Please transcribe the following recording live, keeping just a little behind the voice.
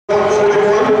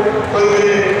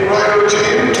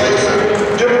13, Tyson,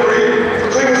 Dippery,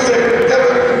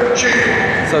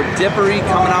 so Dippery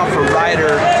coming out for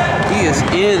Ryder. He is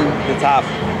in the top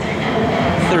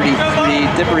 33.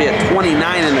 Dippery at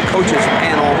 29 in the coaches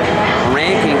panel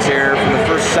rankings here for the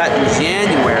first set in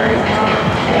January.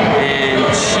 And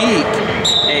Cheek,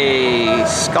 a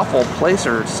scuffle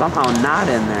placer, somehow not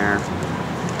in there.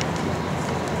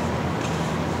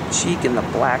 Cheek in the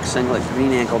black singlet,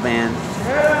 green ankle band.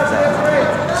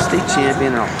 State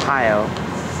champion in Ohio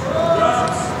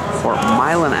for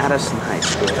Milan Edison High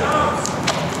School.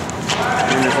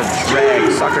 And there's a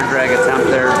drag, sucker drag attempt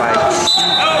there by Cheek.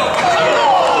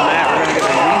 Matt, we're going to get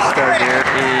a restart here.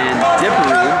 And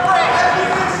Dippery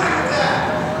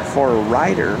for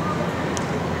Ryder,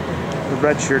 the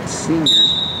redshirt senior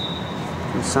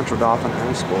from Central Dauphin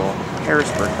High School,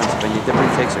 Harrisburg, Pennsylvania. Dippery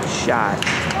takes a shot.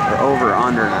 We're over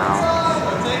under now.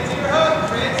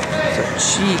 So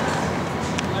Cheek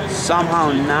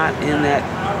somehow not in that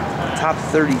top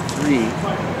 33.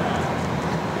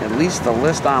 At least the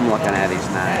list I'm looking at, he's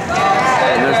not.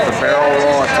 And there's the barrel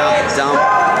roll, a top dump.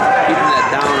 Keeping that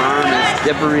down arm is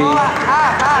Dippery.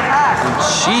 And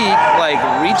Cheek like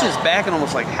reaches back and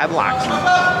almost like headlocks him.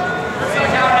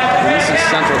 And this is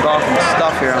Central Dauphin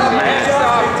stuff here on the mat.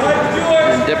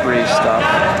 And Dippery's stuff.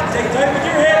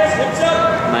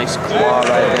 Nice claw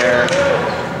right there.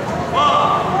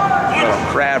 Little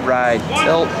crab ride,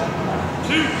 tilt.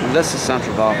 And this is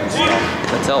Central Dauphin stuff.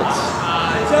 The tilts.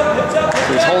 So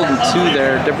he's holding two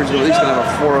there. Dippery's at least going to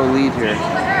have a 4-0 lead here.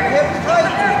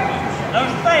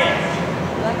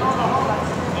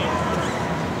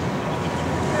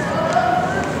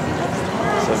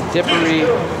 So Dippery,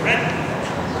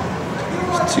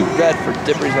 it's too red for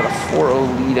Dippery's got a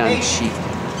 4-0 lead on Cheek.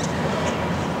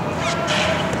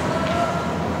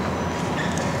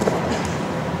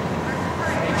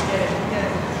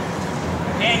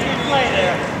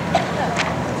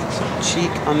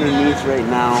 Cheek underneath right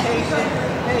now.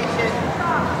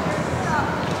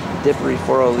 Dippery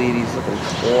 4-0 lead. He's looking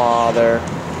claw there.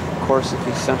 Of course, if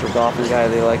he's Central Dauphin guy,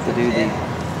 they like to do the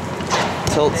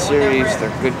tilt series.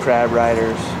 They're good crab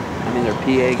riders. I mean, they're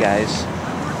PA guys.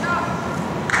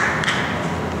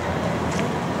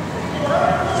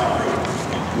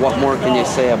 What more can you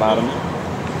say about them?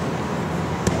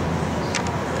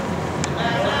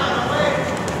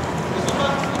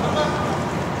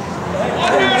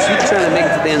 Trying to make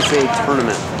it to the NCAA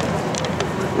tournament.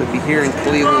 Would be here in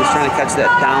Cleveland. He's trying to catch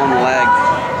that down leg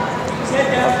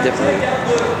of Dippery.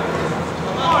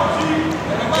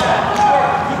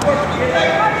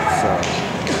 So,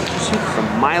 Cheek from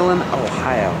Milan,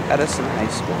 Ohio, Edison High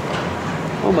School,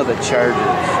 home of the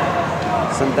Chargers,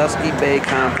 Sandusky Bay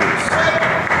Conference.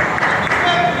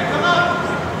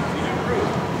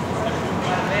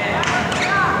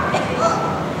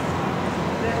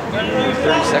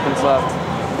 30 seconds left.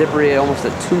 Dippery almost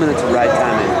at 2 minutes of ride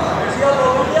timing.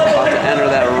 About to enter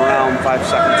that realm, 5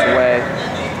 seconds away.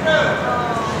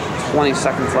 20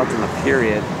 seconds left in the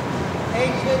period.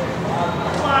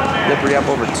 Dippery up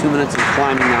over 2 minutes and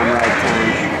climbing on ride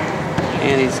time.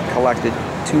 And he's collected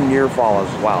 2 near fall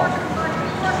as well.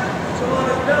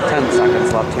 10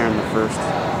 seconds left here in the first.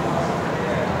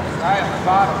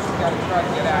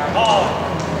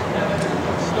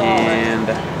 And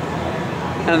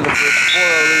end of the first 4-0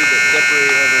 lead at Dippery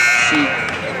over Cheek.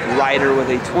 Ryder with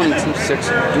a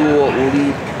 22-6 dual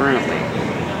lead currently,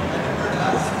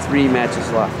 with 3 matches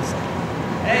left.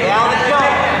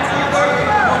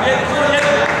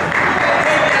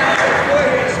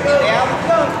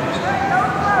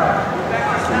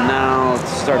 So now, to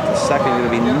start the second, going to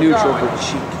be neutral for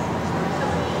Cheek.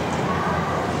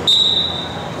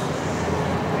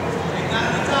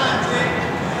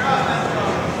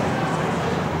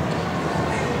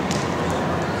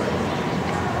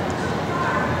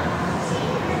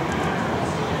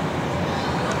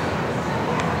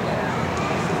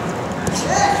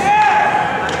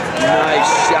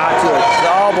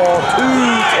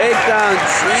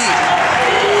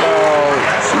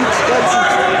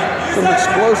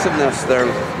 Explosiveness there.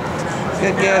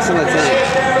 Good gas in the tank.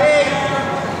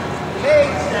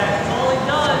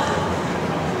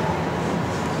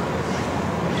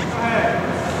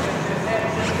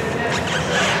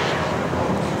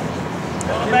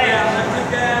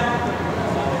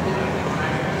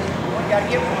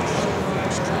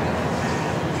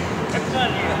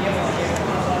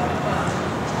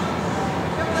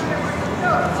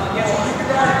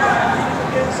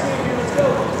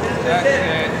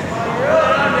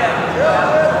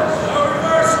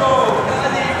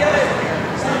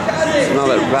 So now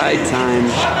that ride time,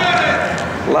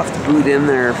 left boot in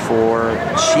there for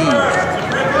Cheek.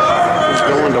 He's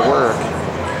going to work.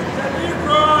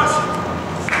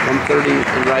 1:30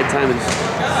 and ride time is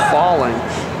falling.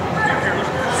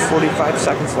 45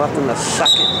 seconds left in the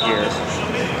second here.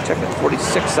 Check it,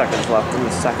 46 seconds left in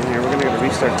the second here. We're gonna get a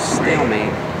restart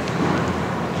stalemate.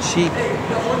 Cheek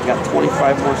got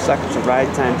 25 more seconds of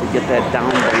ride time to get that down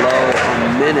below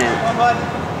a minute.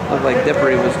 Looked like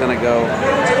Dippery was gonna go.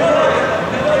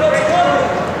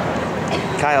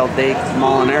 Kyle Dake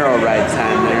Molinaro ride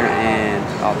time there, and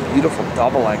a beautiful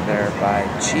double leg there by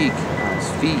Cheek on his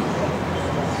feet.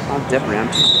 On Dippery, I'm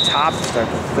too top to start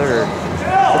the third.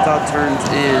 Without turns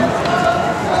in.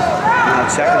 Now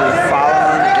checking and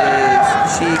following is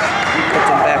Cheek. Puts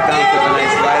him back down, puts a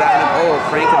nice right on him. Oh,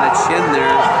 cranking the chin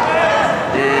there.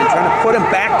 And trying to put him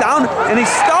back down, and he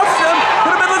stuffs him.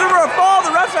 Could have been looking for a fall.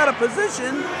 The ref's out of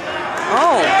position.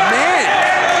 Oh, man.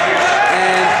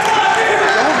 And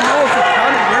don't know if he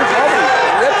counted near fall, but he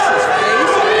rips his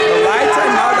face. The ride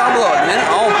time now down below a minute.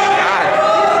 Oh, my God.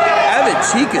 Evan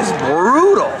Cheek is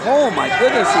brutal. Oh, my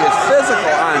goodness. He is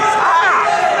physical on top.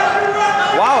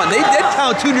 Wow, and they did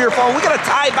count 2 near fall. We got a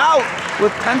timeout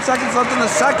with 10 seconds left in the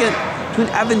second between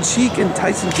Evan Cheek and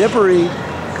Tyson Dippery.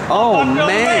 Oh,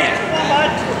 man.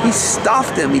 He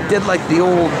stuffed him. He did like the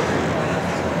old...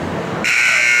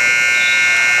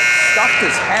 stuffed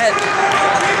his head.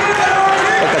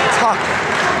 Like a tuck.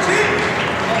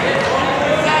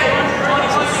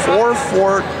 It's a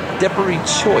 4-4 Dippery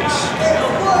choice.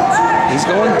 He's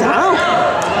going down.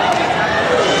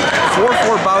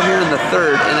 4-4 bout here in the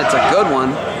third, and it's a good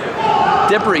one.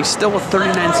 Dippery still with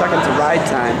 39 seconds of ride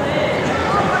time.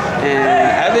 And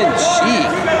Evan Cheek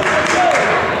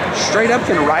straight up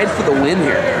can ride for the win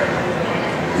here.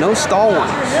 No stall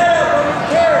ones.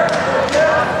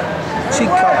 Cheek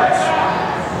covers.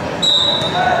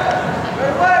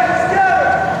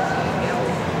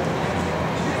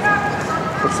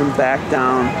 Puts him back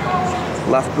down.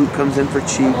 Left boot comes in for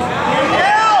Cheek.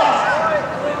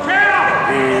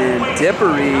 And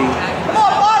Dippery,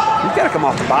 you've got to come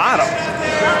off the bottom.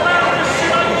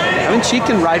 I mean, Cheek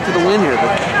can ride for the win here.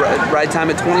 The ride time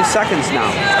at 20 seconds now.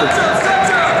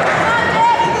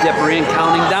 Dippery and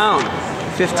counting down.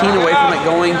 15 away from it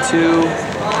going to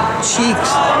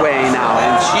Cheek's way now.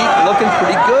 And Cheek looking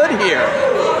pretty good here.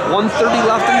 1:30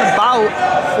 left in the bout.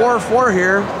 4-4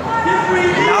 here.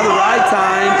 And now the ride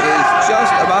time is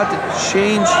just about to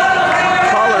change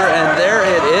color, and there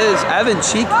it is. Evan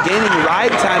Cheek gaining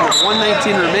ride time with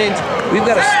 1:19 remains. We've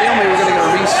got a stalemate. We're going to get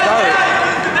a restart.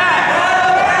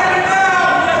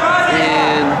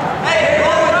 And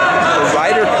the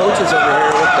rider coaches over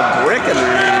here with the brick in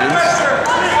their hands.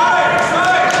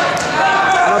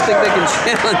 I don't think they can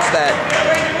challenge that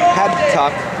head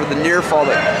tuck for the near fall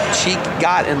that Cheek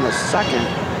got in the second.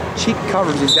 Cheek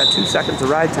covers. He's got 2 seconds of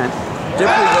ride time.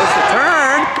 Dippery goes to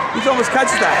turn. He almost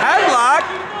catches the headlock.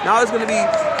 Now it's going to be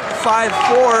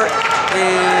 5-4,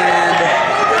 and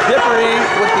Dippery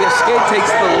with the escape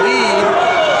takes the lead.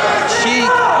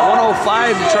 Cheek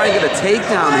 105 to try and get a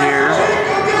takedown here.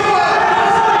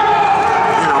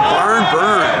 Now barn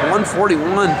burn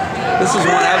 141. This is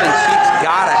one Evan Cheek's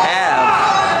gotta have.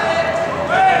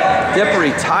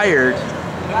 Dippery tired.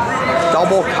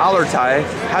 Double collar tie,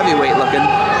 heavyweight looking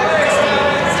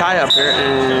tie up here,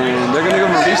 and they're going to give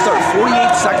him a restart.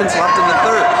 48 seconds left in the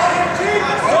third.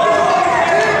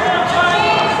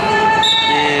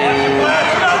 And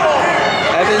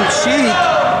Evan Cheek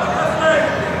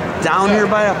down here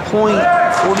by a point.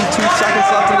 42 seconds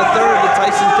left in the third. The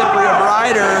Tyson Dippery of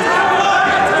rider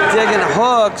digging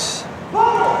hooks.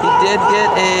 He did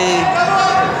get a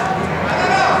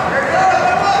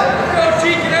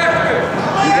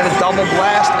double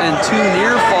blast and 2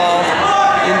 near fall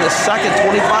in the second.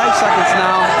 25 seconds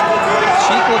now.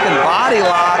 Cheek looking body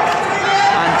lock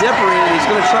on Dippery, and he's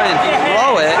going to try and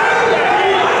throw it.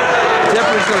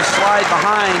 Dippery's going to slide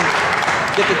behind,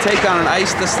 get the takedown and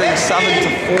ice this thing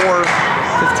 7-4.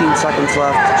 15 seconds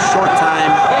left. Short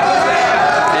time.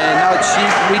 And now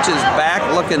Cheek reaches back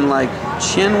looking like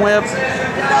chin whip.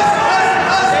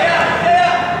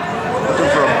 Looking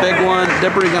for a big one.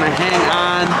 Dippery going to hang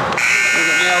on.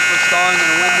 For stalling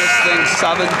and win this thing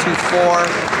 7-4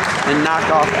 and knock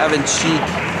off Evan Cheek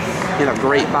in a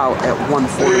great bout at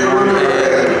 141,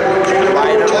 and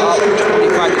rider up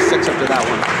 25-6 after that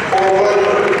one.